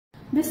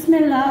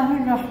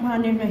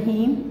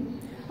Bismillahirrahmanirrahim.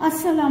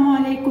 Assalamu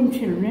alaikum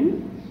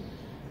children.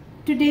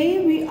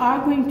 Today we are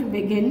going to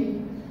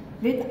begin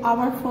with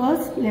our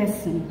first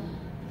lesson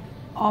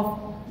of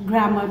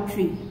grammar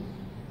tree.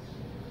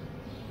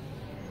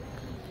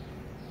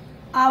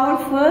 Our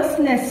first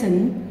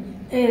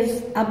lesson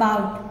is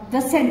about the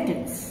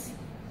sentence.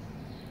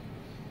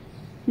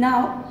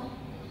 Now,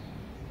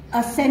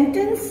 a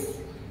sentence,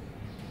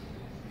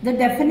 the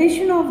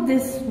definition of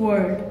this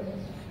word,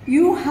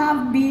 you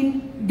have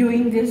been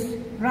doing this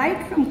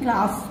right from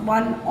class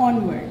 1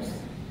 onwards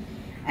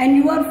and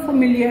you are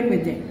familiar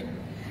with it.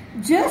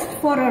 Just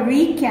for a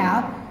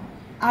recap,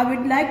 I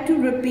would like to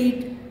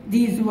repeat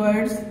these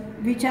words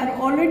which are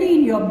already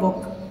in your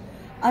book.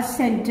 A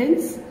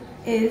sentence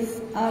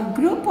is a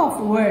group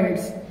of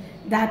words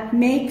that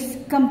makes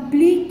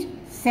complete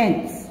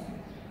sense.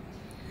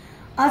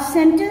 A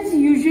sentence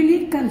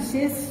usually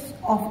consists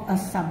of a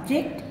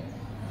subject,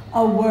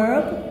 a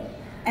verb,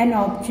 an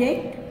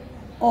object,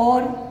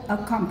 or a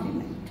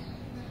complement.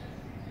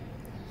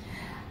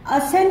 A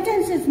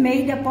sentence is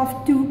made up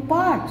of two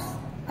parts,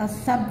 a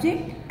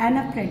subject and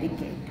a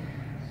predicate.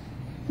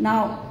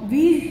 Now,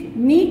 we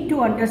need to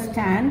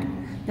understand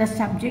the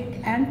subject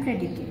and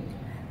predicate.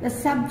 The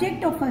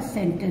subject of a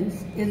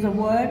sentence is a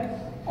word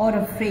or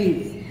a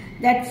phrase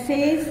that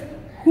says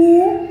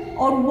who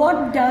or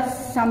what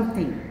does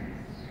something.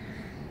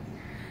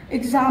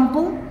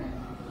 Example,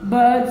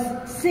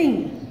 birds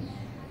sing.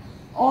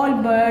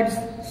 All birds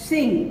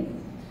sing.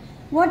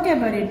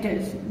 Whatever it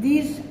is,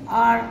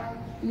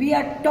 we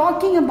are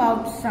talking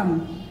about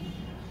some.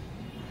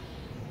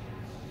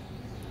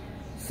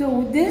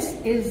 So this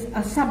is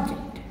a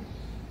subject.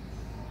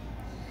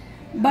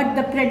 But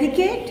the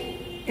predicate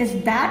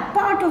is that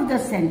part of the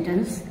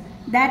sentence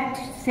that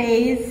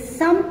says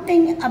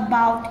something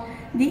about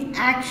the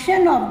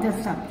action of the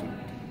subject.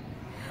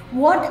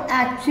 What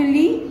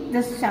actually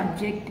the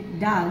subject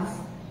does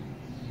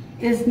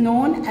is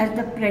known as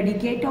the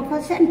predicate of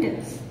a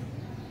sentence.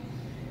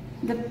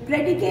 The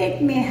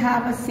predicate may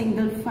have a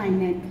single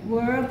finite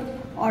verb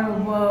or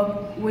a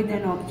verb with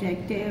an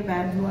objective,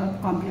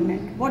 adverb,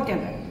 complement,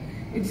 whatever.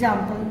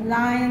 Example,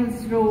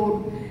 Lions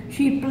Road,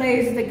 she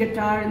plays the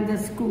guitar in the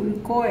school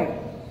choir.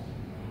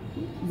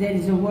 There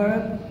is a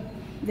verb,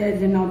 there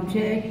is an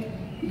object,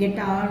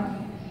 guitar,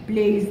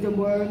 plays the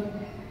verb,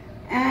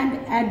 and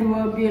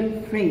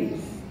adverbial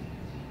phrase,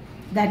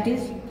 that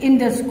is in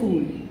the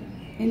school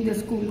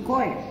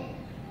choir.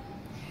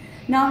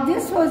 Now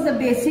this was the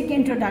basic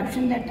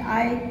introduction that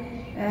I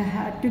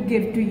had to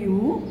give to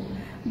you,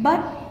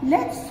 but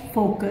let's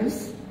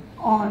focus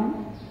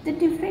on the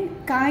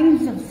different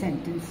kinds of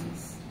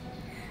sentences.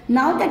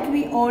 Now that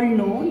we all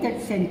know that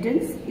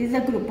sentence is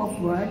a group of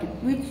words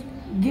which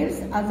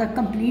gives us a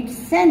complete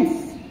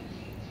sense,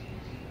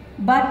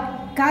 but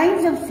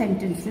kinds of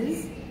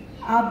sentences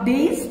are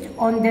based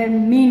on their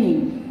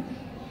meaning.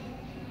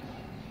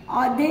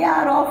 They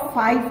are of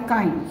 5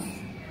 kinds.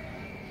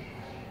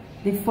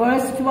 The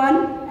first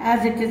one,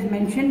 as it is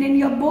mentioned in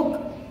your book,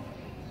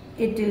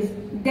 it is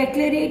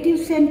declarative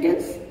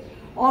sentence,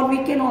 or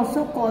we can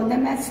also call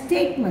them as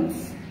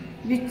statements,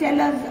 which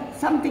tell us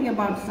something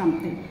about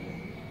something.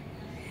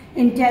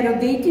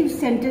 Interrogative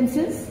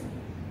sentences,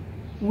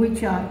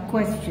 which are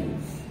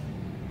questions.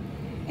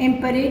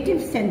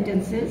 Imperative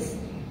sentences,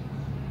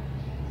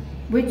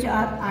 which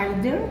are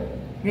either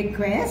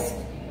request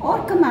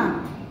or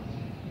command.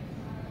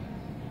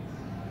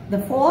 The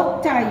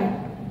fourth type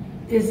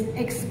is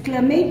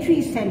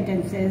exclamatory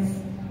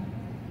sentences,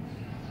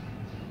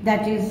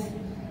 that is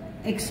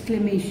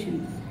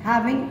exclamations,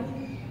 having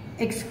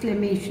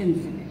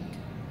exclamations in it.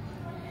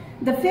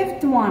 The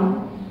fifth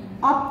one,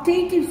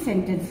 optative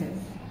sentences,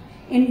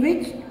 in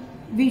which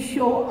we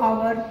show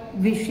our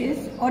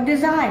wishes or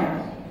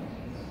desire.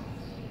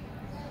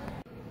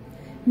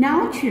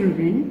 Now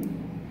children,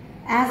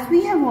 as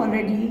we have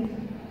already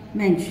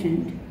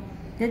mentioned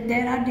that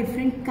there are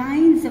different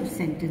kinds of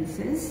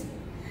sentences,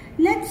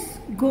 let's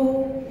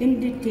go in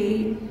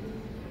detail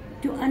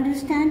to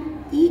understand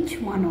each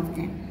one of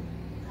them.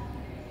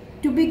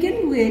 To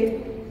begin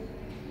with,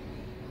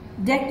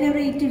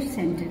 declarative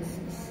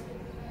sentences.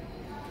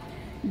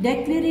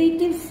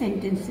 Declarative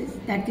sentences,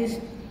 that is,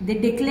 they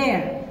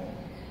declare,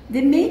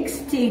 they make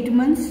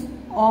statements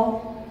of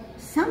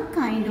some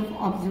kind of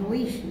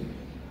observation.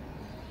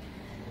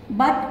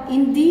 But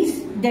in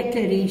these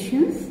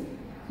declarations,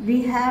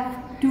 we have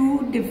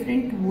 2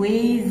 different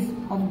ways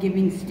of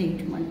giving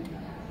statement.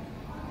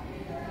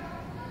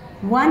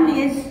 One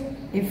is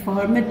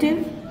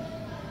affirmative,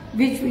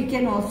 which we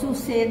can also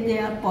say they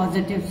are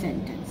positive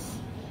sentence.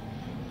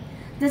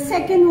 The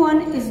second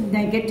one is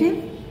negative,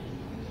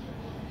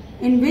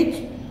 in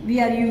which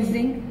we are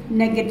using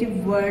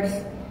negative words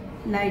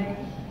like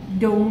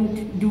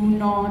don't, do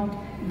not,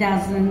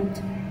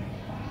 doesn't,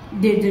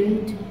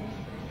 didn't,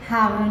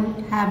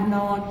 haven't, have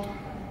not.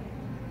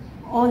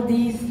 All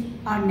these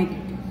are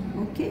negative,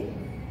 okay?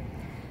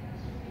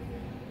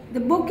 The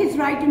book is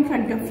right in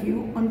front of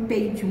you on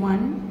page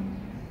 1.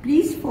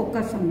 Please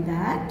focus on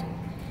that.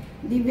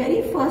 The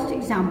very first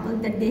example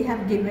that they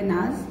have given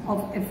us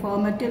of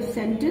affirmative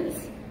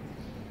sentence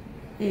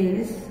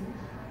is,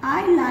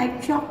 I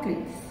like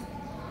chocolates.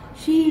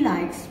 She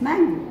likes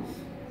mangoes.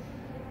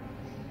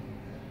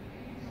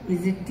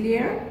 Is it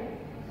clear?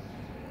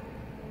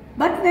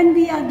 But when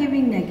we are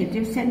giving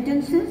negative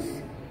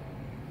sentences,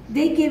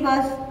 they give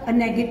us a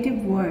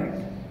negative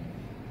word.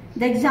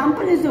 The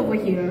example is over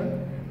here.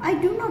 I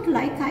do not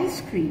like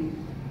ice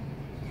cream.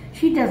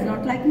 She does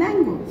not like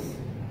mangoes.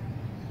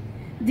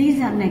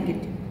 These are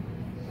negative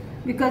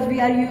because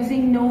we are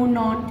using no,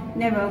 not,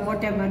 never,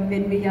 whatever.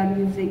 When we are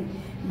using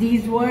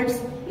these words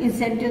in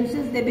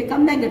sentences, they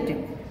become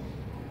negative.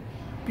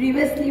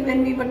 Previously,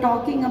 when we were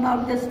talking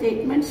about the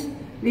statements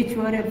which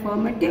were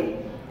affirmative,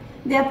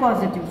 they are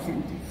positive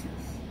sentences.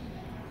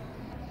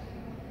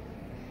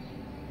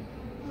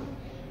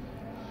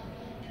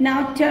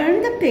 Now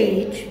turn the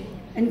page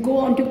and go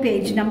on to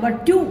page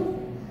number 2.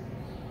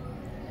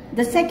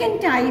 The second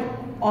type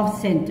of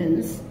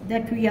sentence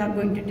that we are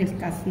going to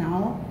discuss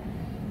now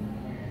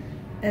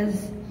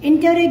is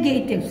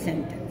interrogative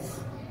sentence.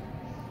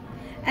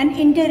 An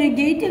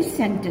interrogative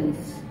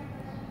sentence,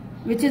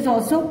 which is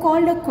also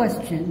called a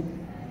question,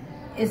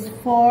 is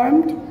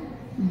formed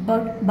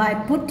by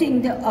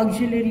putting the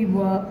auxiliary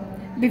verb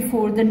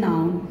before the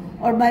noun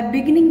or by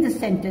beginning the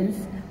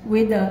sentence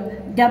with a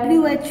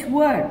WH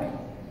word.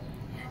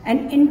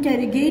 An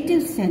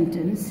interrogative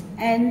sentence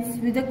ends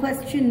with a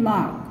question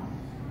mark.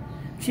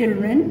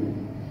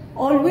 Children,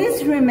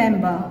 always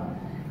remember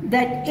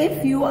that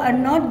if you are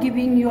not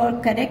giving your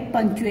correct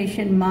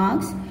punctuation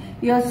marks,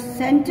 your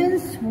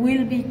sentence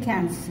will be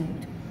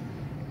cancelled.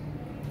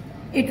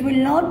 It will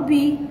not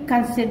be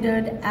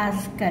considered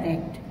as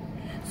correct.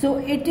 So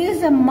it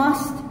is a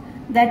must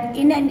that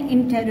in an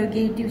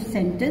interrogative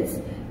sentence,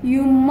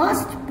 you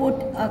must put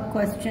a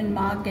question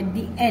mark at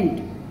the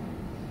end.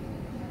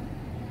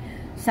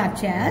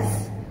 Such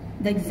as,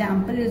 the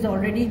example is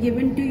already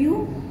given to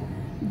you.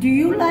 Do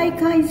you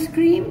like ice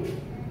cream?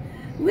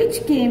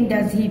 Which game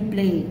does he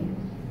play?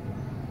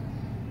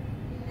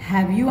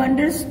 Have you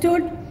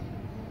understood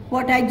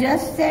what I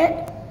just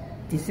said?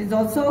 This is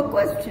also a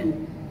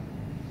question.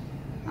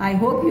 I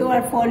hope you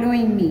are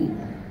following me.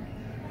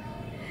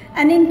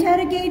 An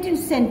interrogative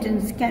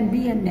sentence can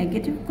be a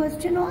negative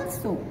question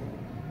also.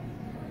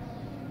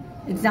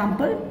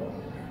 Example,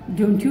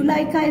 don't you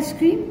like ice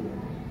cream?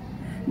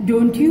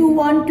 Don't you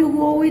want to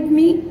go with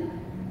me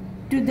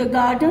to the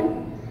garden?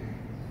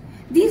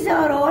 These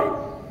are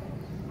all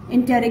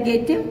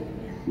interrogative,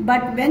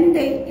 but when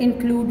they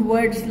include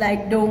words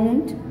like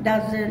don't,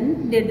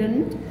 doesn't,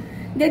 didn't,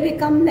 they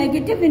become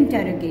negative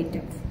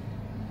interrogative.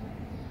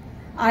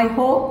 I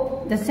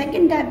hope the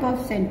second type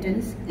of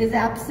sentence is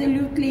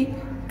absolutely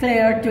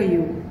clear to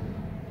you.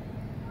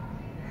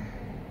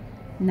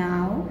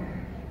 Now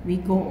we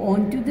go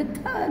on to the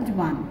third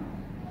one.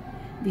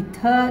 The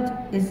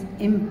third is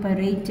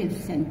imperative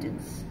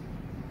sentence.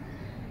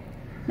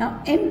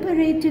 Now,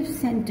 imperative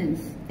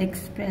sentence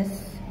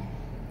express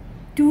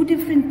two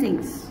different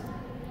things.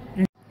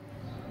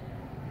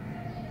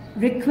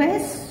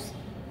 Requests,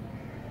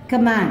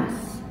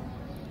 commands,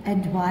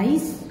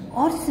 advice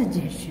or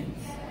suggestions.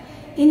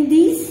 In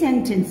these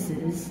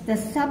sentences, the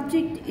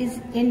subject is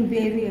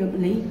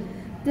invariably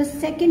the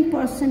second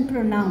person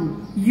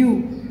pronoun, you,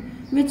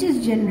 which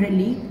is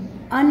generally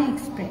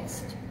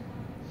unexpressed.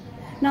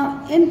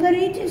 Now,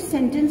 imperative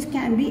sentence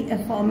can be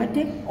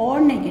affirmative or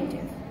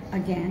negative.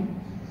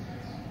 Again,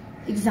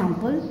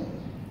 example,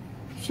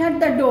 shut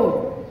the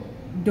door,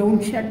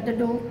 don't shut the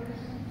door.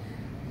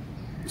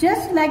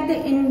 Just like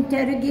the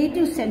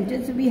interrogative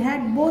sentence, we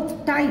had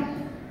both types.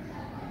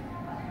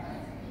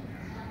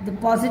 The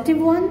positive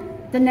one,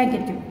 the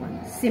negative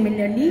one.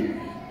 Similarly,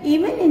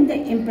 even in the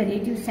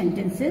imperative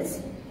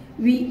sentences,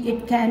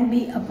 it can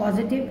be a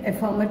positive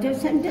affirmative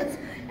sentence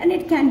and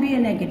it can be a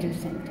negative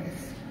sentence.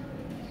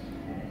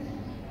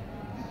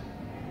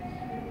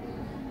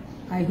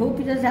 I hope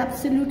it is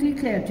absolutely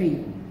clear to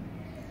you.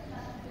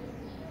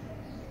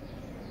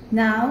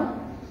 Now,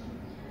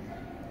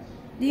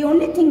 the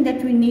only thing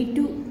that we need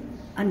to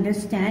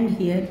understand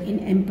here in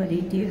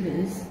imperative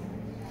is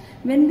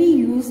when we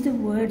use the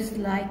words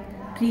like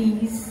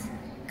please,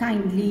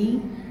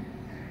 kindly,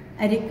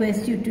 I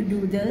request you to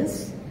do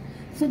this.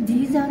 So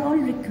these are all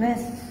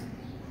requests.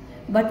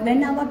 But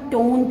when our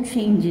tone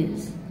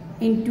changes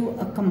into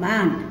a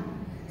command,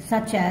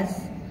 such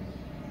as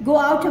go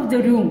out of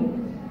the room,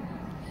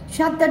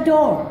 shut the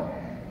door,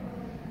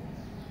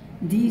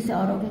 these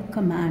are all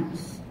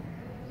commands.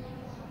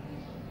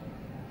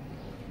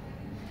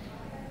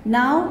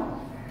 Now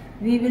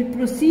we will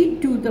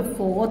proceed to the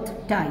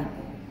fourth type,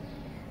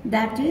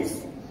 that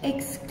is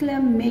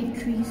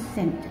exclamatory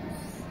sentence.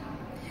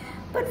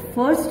 But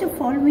first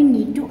of all, we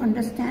need to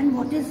understand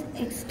what is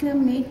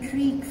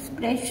exclamatory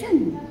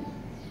expression.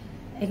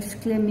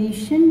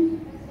 Exclamation,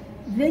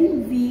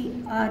 when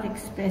we are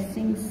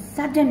expressing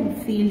sudden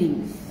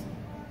feelings,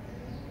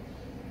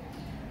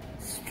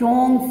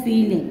 strong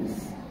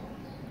feelings,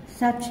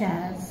 such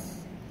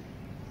as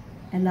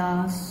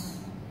alas,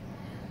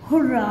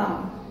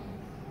 hurrah,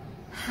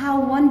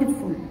 how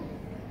wonderful,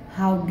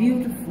 how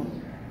beautiful.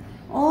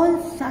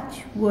 All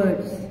such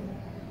words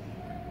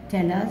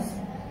tell us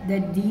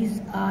that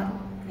these are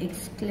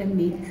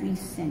exclamatory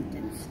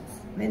sentences.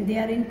 When they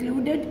are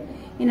included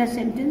in a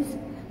sentence,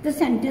 the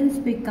sentence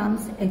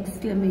becomes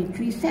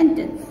exclamatory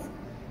sentence.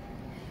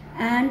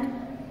 And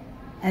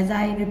as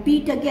I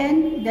repeat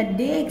again, that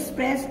they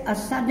express a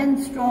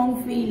sudden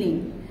strong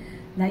feeling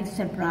like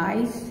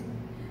surprise,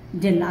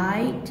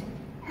 delight,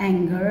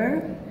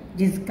 anger,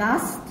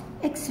 disgust,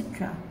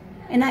 etc.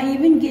 And I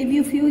even gave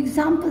you a few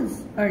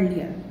examples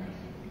earlier.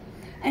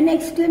 An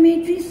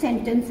exclamatory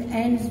sentence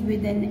ends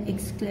with an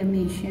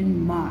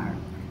exclamation mark.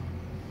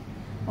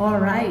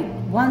 Alright,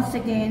 once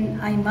again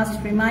I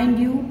must remind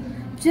you,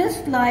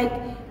 just like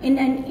in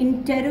an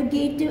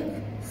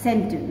interrogative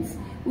sentence,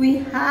 we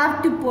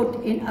have to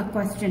put in a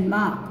question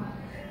mark.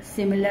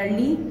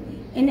 Similarly,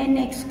 in an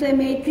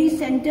exclamatory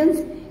sentence,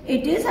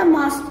 it is a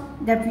must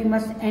that we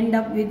must end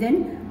up with a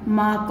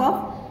mark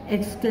of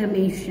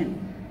exclamation.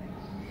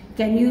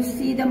 Can you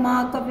see the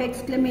mark of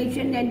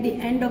exclamation at the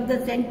end of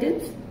the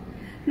sentence?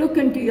 Look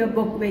into your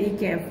book very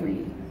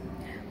carefully.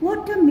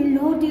 What a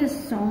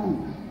melodious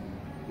song.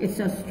 It's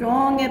a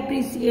strong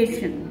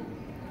appreciation.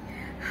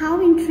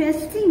 How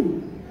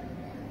interesting.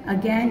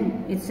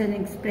 Again, it's an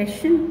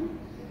expression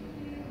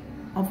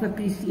of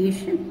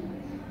appreciation.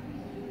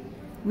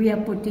 We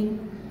are putting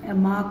a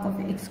mark of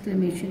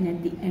exclamation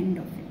at the end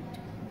of it.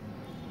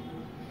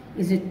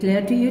 Is it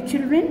clear to you,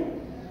 children?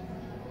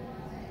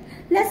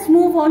 Let's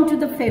move on to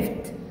the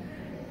fifth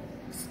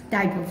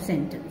type of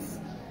sentence.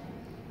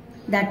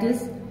 That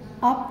is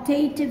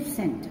optative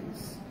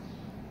sentence.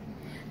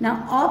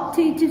 Now,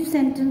 optative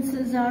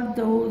sentences are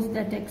those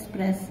that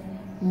express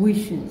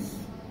wishes,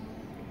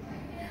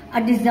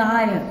 a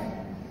desire,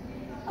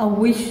 a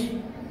wish.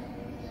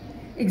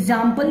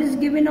 Example is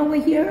given over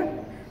here.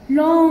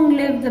 Long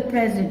live the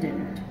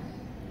president.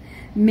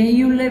 May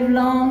you live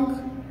long.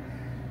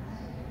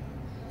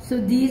 So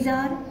these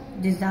are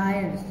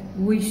desires,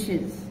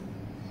 wishes.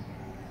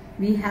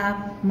 We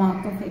have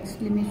mark of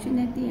exclamation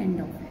at the end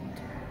of it.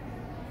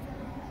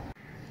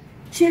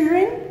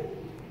 Children,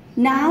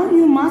 now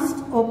you must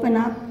open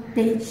up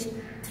page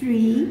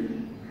 3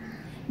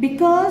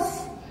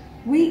 because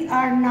we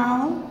are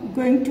now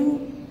going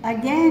to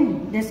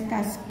again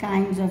discuss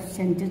kinds of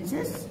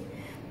sentences.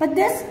 But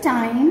this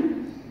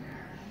time,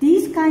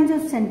 these kinds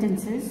of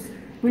sentences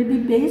will be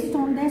based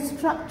on their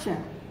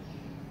structure.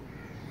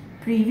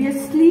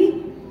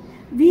 Previously,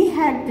 we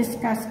had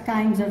discussed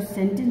kinds of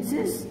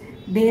sentences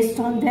based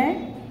on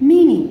their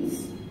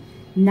meanings.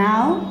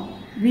 Now,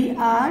 we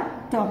are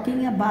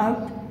talking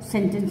about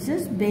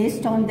sentences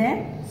based on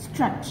their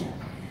structure.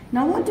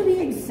 Now, what do we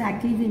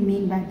exactly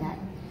mean by that?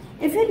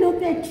 If you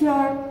look at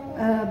your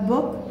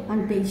book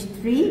on page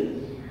 3,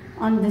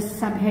 on the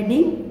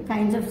subheading,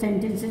 kinds of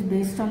sentences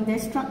based on their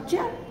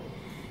structure,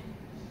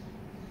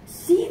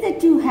 see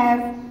that you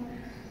have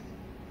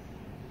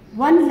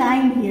one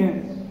line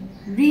here.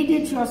 Read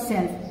it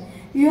yourself.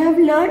 You have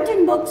learnt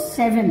in book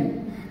 7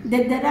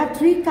 that there are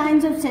 3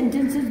 kinds of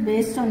sentences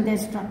based on their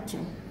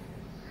structure.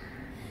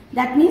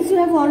 That means you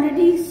have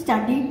already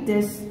studied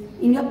this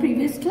in your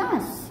previous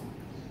class.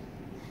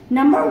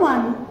 Number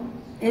 1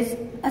 is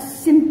a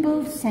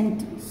simple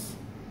sentence.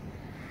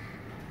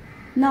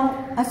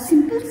 Now, a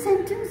simple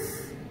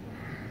sentence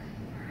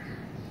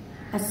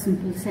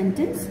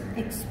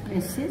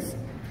expresses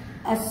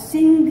a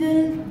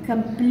single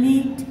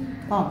complete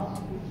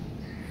thought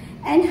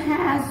and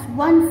has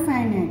one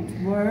finite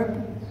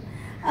verb.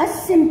 A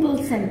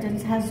simple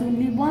sentence has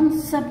only one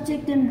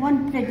subject and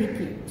one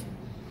predicate.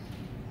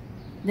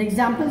 The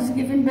example is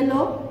given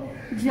below.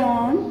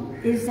 John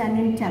is an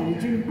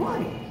intelligent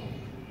boy.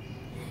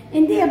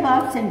 In the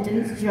above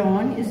sentence,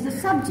 John is the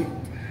subject.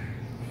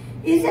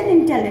 Is an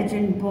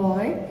intelligent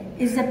boy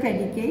is the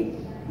predicate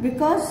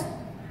because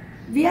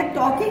we are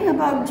talking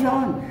about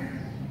John,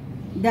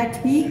 that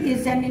he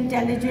is an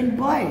intelligent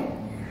boy.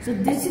 So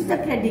this is the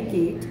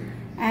predicate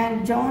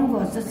and John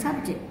was the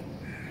subject.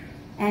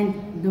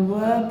 And the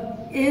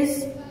verb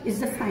is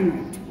the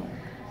finite verb.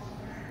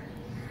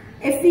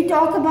 If we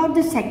talk about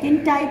the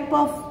second type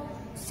of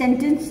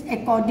sentence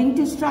according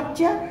to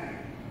structure,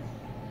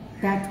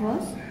 that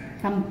was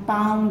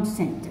compound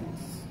sentence.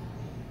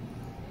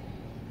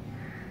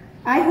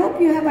 I hope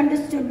you have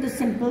understood the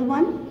simple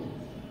one.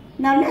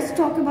 Now let's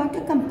talk about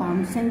a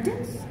compound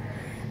sentence.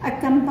 A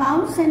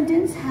compound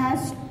sentence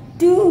has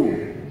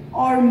 2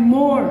 or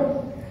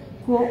more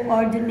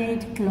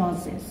coordinate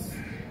clauses.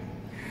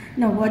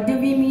 Now what do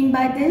we mean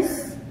by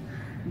this?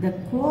 The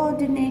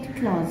coordinate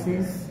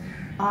clauses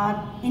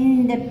are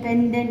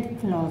independent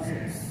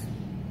clauses.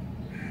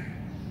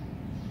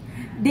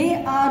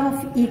 They are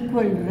of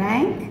equal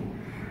rank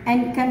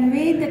and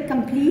convey the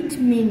complete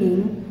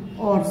meaning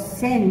or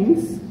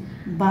sense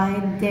by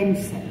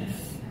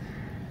themselves.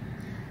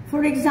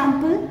 For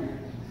example,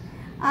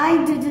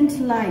 I didn't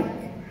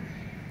like,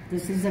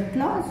 this is a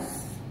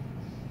clause.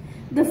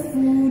 The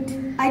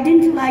food, I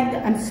didn't like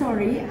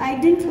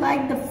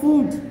the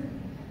food.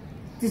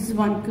 This is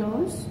one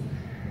clause.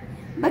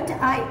 But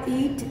I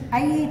ate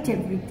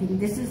everything.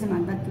 This is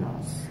another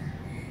clause.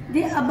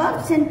 The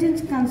above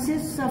sentence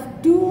consists of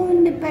two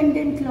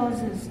independent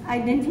clauses. I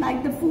didn't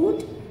like the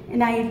food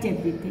and I ate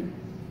everything.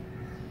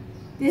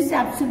 This is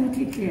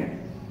absolutely clear.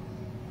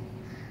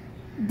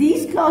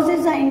 These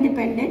clauses are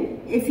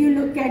independent. If you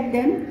look at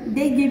them,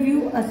 they give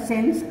you a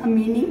sense, a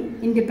meaning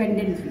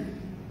independently,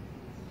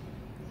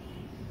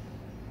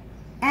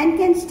 and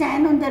can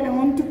stand on their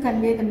own to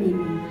convey the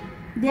meaning.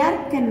 They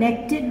are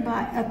connected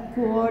by a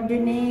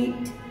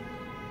coordinate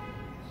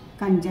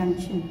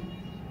conjunction,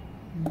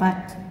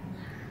 but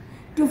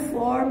to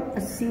form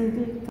a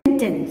single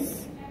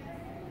sentence.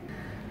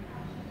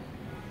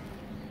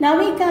 Now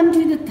we come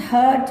to the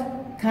third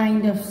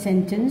kind of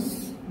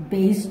sentence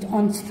based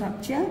on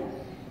structure,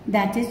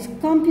 that is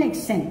complex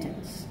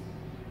sentence.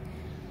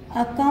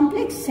 A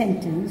complex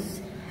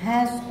sentence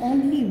has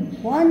only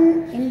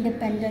one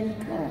independent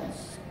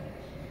clause,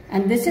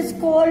 and this is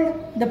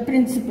called the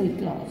principal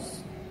clause,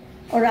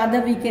 or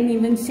rather we can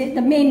even say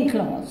the main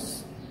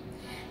clause,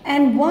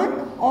 and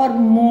one or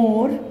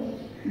more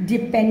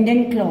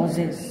dependent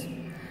clauses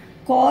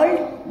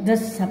called the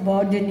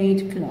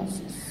subordinate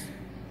clauses.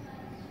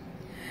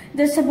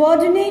 The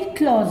subordinate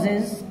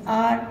clauses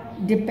are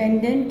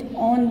dependent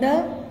on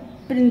the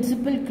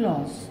principal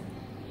clause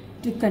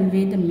to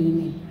convey the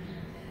meaning.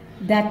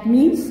 That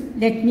means,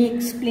 let me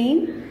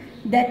explain,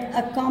 that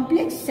a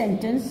complex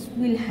sentence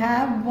will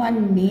have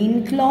one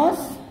main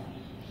clause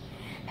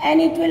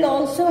and it will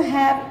also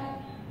have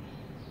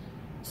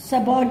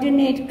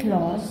subordinate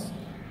clause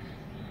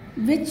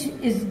which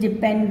is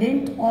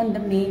dependent on the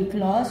main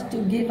clause to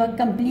give a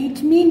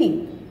complete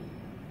meaning.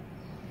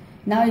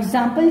 Now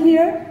example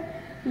here,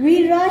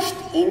 we rushed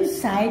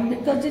inside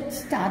because it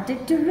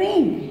started to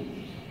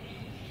rain.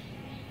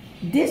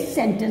 This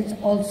sentence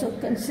also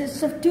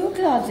consists of two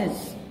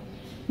clauses.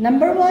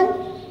 Number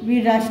one,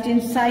 we rushed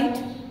inside,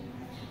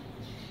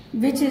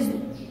 which is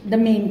the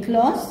main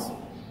clause.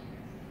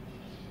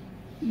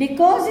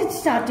 Because it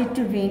started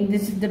to rain,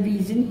 this is the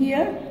reason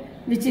here,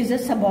 which is a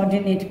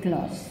subordinate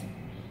clause.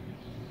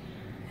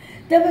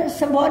 The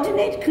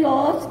subordinate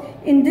clause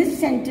in this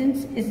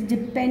sentence is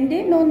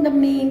dependent on the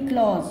main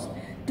clause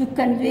to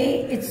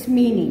convey its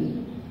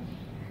meaning.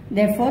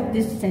 Therefore,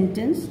 this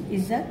sentence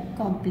is a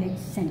complex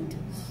sentence.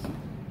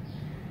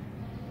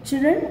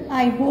 Children,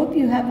 I hope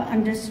you have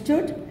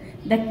understood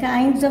the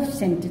kinds of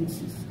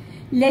sentences.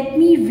 Let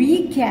me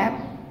recap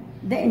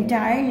the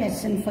entire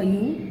lesson for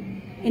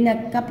you in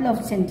a couple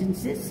of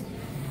sentences.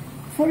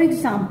 For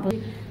example,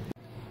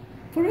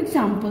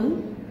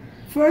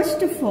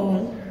 first of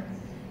all,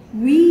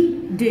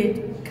 we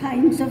did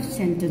kinds of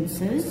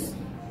sentences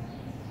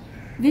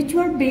which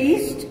were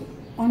based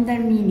on their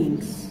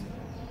meanings.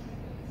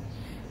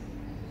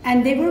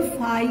 And there were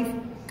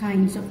 5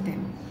 kinds of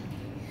them.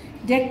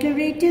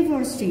 Declarative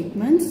or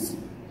statements,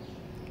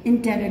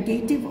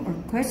 interrogative or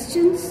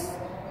questions,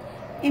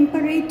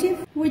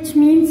 imperative, which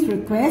means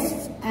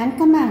requests and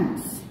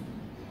commands,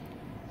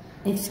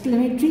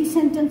 exclamatory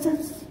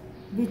sentences,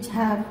 which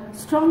have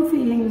strong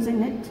feelings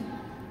in it,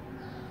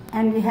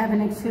 and we have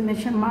an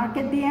exclamation mark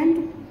at the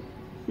end.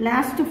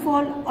 Last of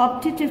all,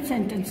 optative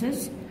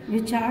sentences,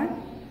 which are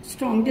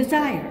strong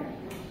desire.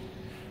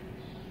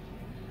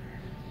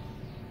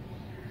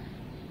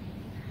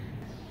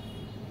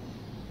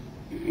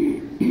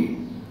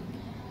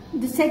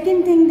 The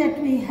second thing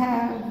that we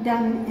have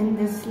done in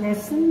this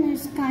lesson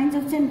is kinds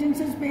of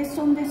sentences based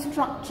on their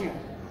structure.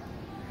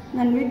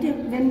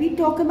 When we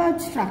talk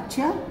about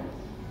structure,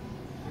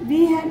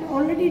 we had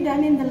already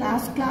done in the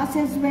last class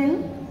as well,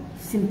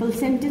 simple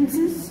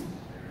sentences,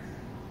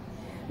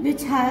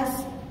 which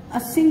has a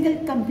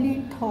single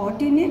complete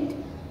thought in it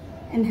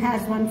and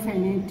has one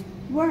finite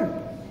verb.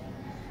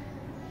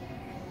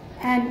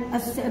 And a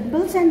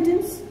simple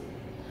sentence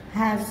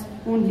has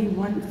only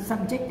one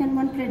subject and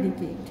one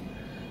predicate.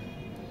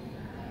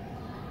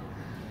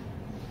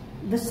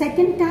 The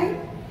second type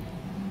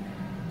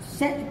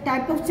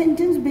of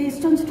sentence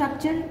based on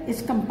structure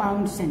is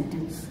compound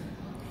sentence.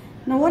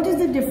 Now what is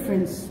the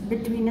difference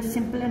between a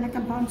simple and a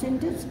compound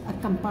sentence? A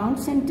compound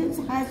sentence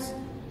has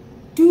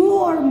 2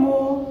 or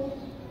more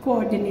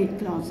coordinate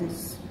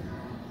clauses.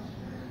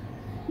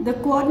 The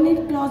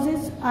coordinate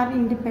clauses are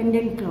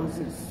independent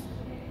clauses.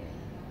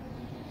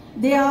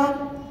 They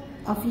are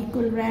of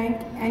equal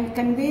rank and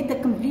convey the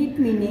complete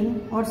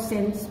meaning or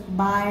sense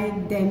by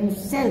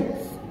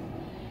themselves.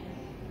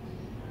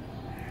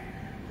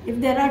 If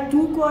there are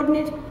 2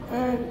 coordinate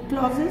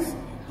clauses,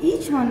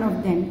 each one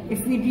of them,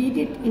 if we read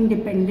it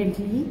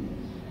independently,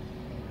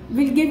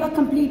 will give a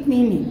complete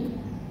meaning.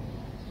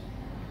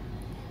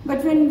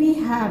 But when we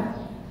have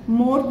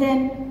more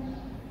than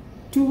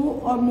 2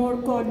 or more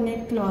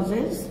coordinate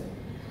clauses,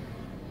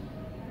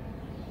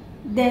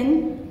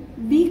 then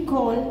we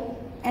call,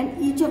 and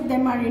each of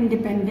them are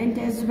independent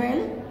as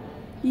well.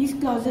 These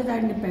clauses are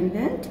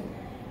independent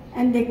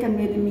and they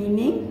convey the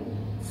meaning.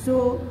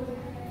 So,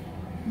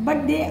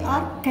 but they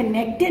are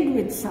connected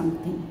with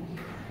something.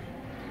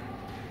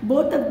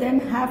 Both of them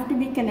have to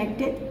be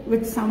connected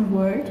with some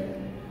word,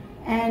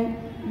 and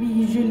we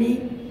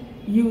usually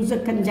use a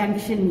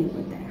conjunction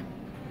over there.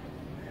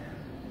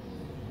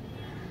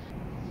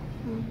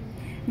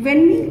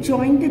 When we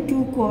join the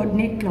two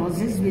coordinate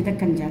clauses with a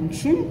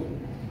conjunction,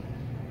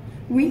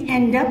 we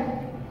end up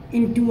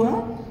into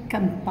a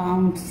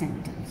compound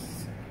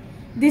sentence.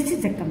 This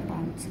is a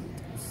compound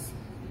sentence.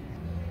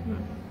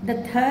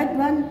 The third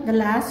one, the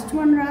last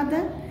one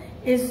rather,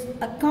 is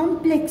a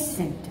complex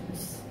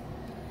sentence.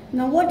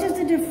 Now what is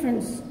the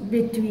difference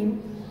between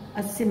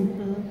a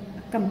simple,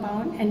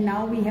 compound, and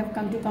now we have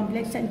come to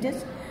complex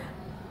sentence?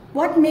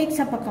 What makes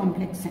up a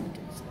complex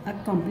sentence? A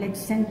complex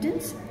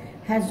sentence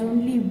has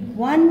only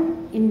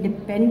one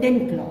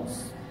independent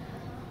clause.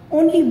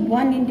 Only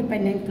one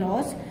independent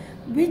clause,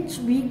 which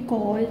we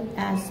call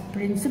as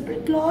principal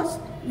clause.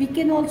 We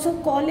can also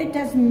call it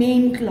as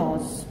main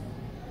clause.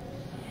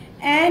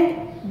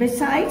 And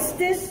besides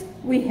this,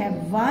 we have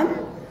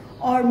one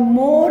or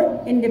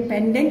more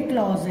independent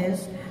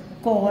clauses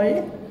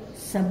called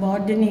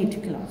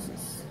subordinate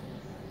clauses.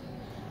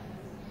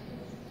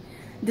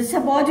 The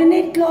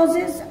subordinate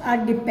clauses are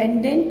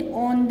dependent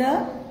on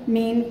the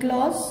main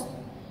clause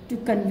to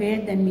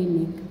convey the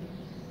meaning.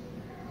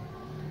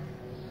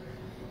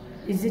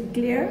 Is it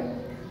clear?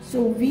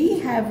 So we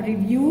have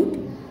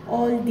reviewed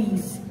all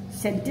these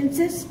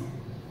sentences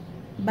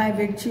by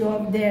virtue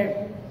of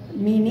their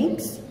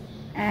meanings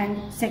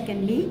and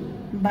secondly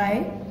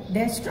by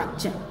their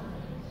structure.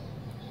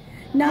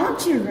 Now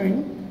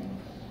children,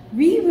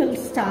 we will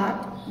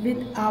start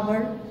with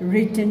our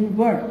written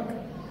work.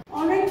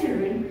 Alright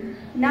children,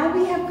 now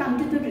we have come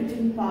to the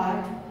written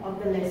part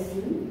of the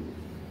lesson.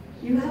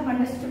 You have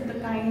understood the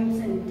kinds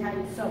and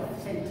types of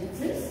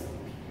sentences.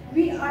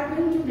 We are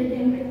going to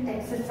begin with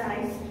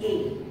exercise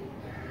A.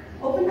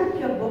 Open up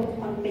your book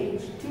on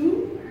page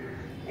 2,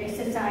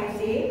 exercise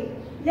A.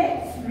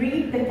 Let's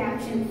read the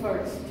caption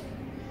first.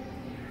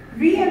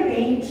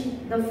 Rearrange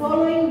the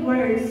following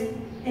words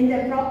in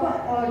the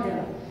proper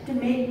order to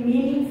make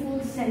meaningful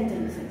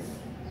sentences.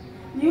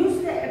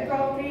 Use the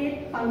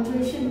appropriate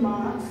punctuation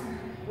marks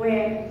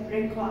where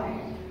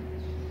required.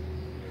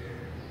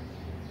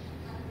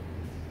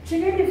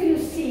 Children, if you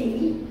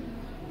see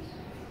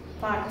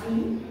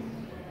party,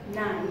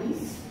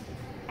 nice,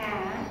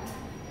 at,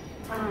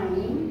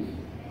 time,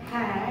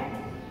 had,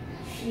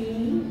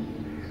 she,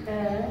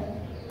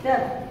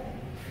 the.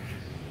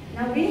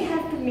 Now we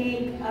have to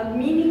make a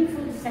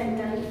meaningful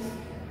sentence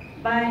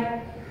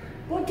by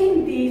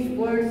putting these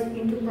words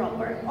into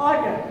proper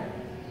order.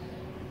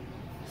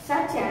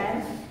 Such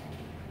as,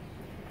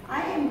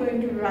 I am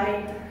going to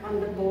write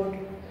on the board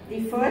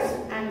the first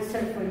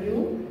answer for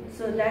you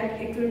so that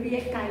it will be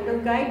a kind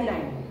of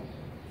guideline.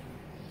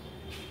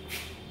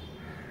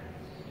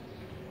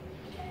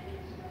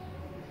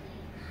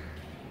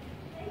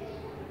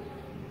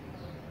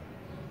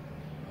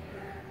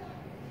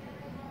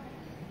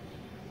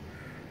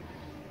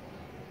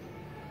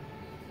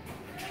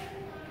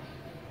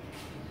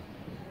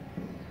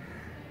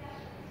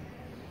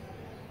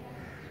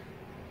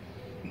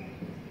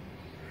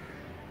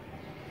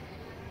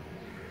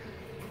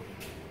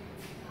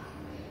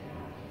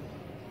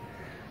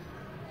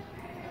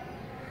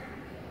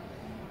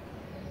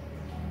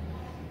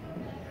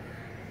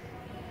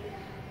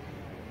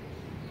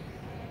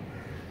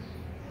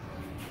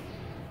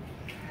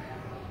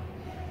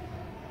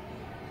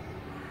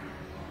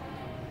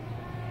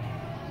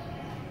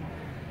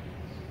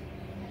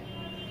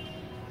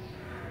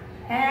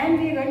 And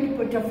we are going to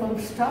put a full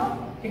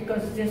stop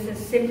because this is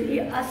simply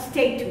a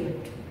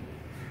statement.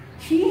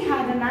 She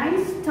had a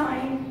nice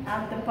time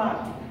at the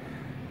party.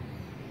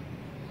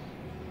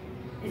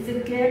 Is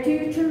it clear to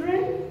you,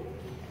 children?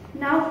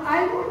 Now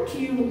I want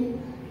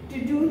you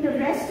to do the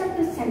rest of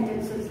the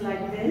sentences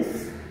like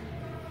this.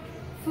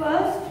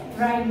 First,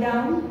 write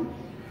down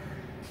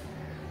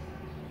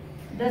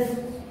the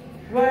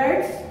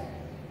words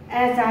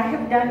as I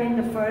have done in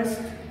the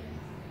first.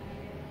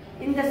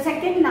 In the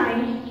second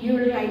line, you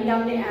will write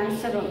down the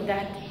answer of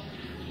that.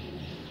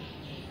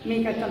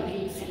 Make a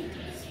complete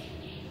sentence.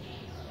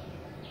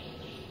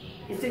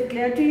 Is it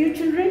clear to you,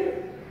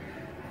 children?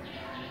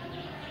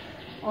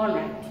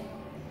 Alright.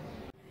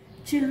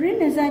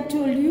 Children, as I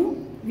told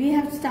you, we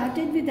have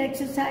started with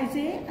exercise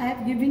A. I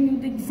have given you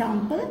the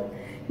example.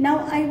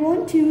 Now I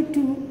want you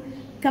to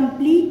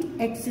complete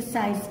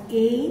exercise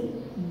A,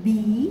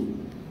 B,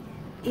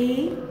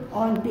 A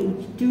on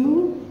page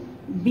 2,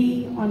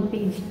 B on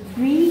page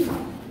 3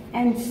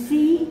 and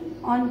C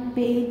on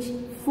page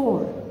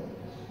 4.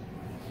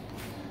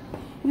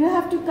 You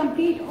have to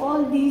complete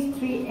all these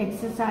 3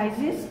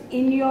 exercises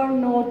in your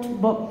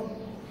notebook.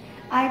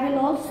 I will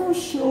also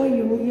show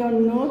you your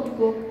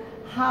notebook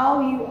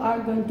how you are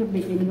going to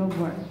begin your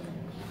work.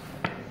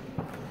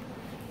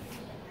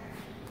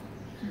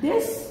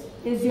 This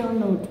is your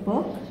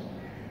notebook.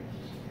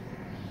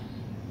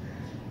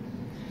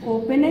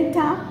 Open it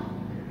up.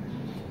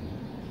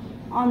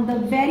 On the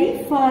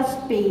very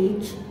first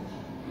page,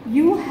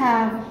 you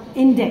have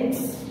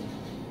index,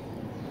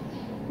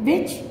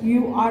 which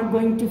you are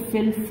going to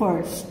fill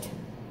first.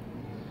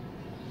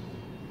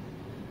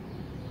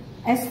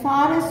 As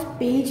far as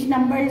page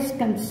number is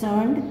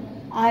concerned,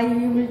 I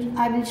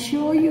will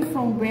show you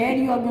from where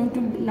you are going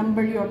to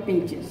number your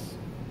pages.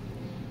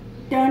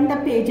 Turn the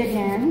page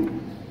again.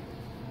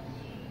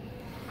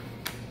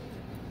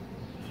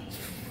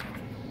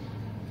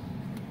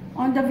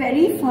 On the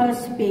very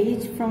first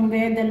page, from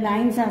where the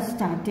lines are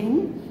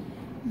starting,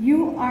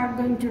 you are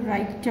going to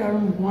write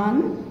term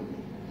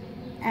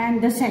 1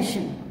 and the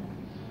session.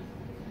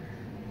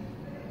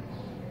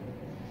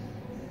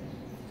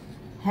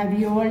 Have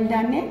you all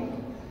done it?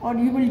 Or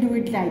you will do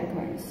it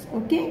likewise,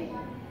 okay?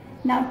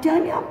 Now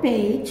turn your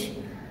page,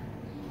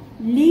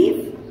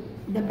 leave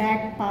the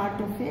back part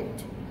of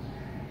it,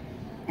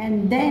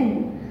 and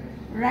then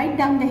write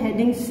down the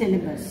heading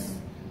syllabus.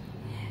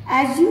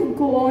 As you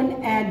go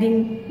on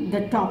adding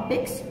the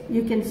topics,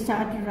 you can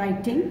start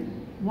writing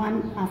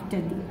one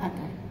after the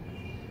other.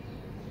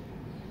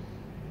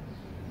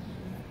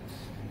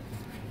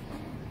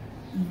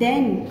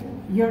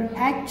 Then your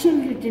actual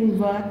written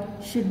work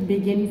should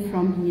begin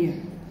from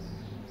here.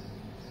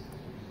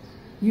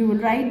 You will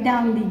write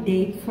down the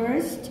date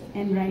first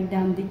and write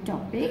down the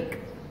topic.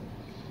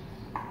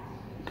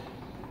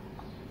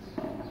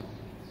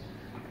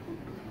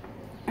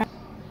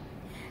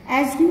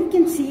 As you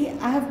can see,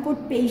 I have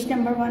put page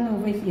number 1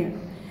 over here.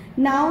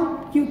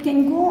 Now you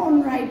can go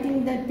on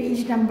writing the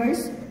page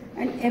numbers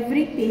and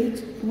every page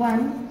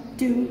 1,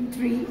 2,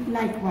 3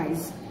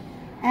 likewise,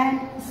 and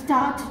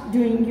start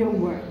doing your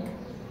work.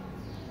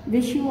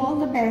 Wish you all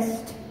the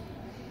best.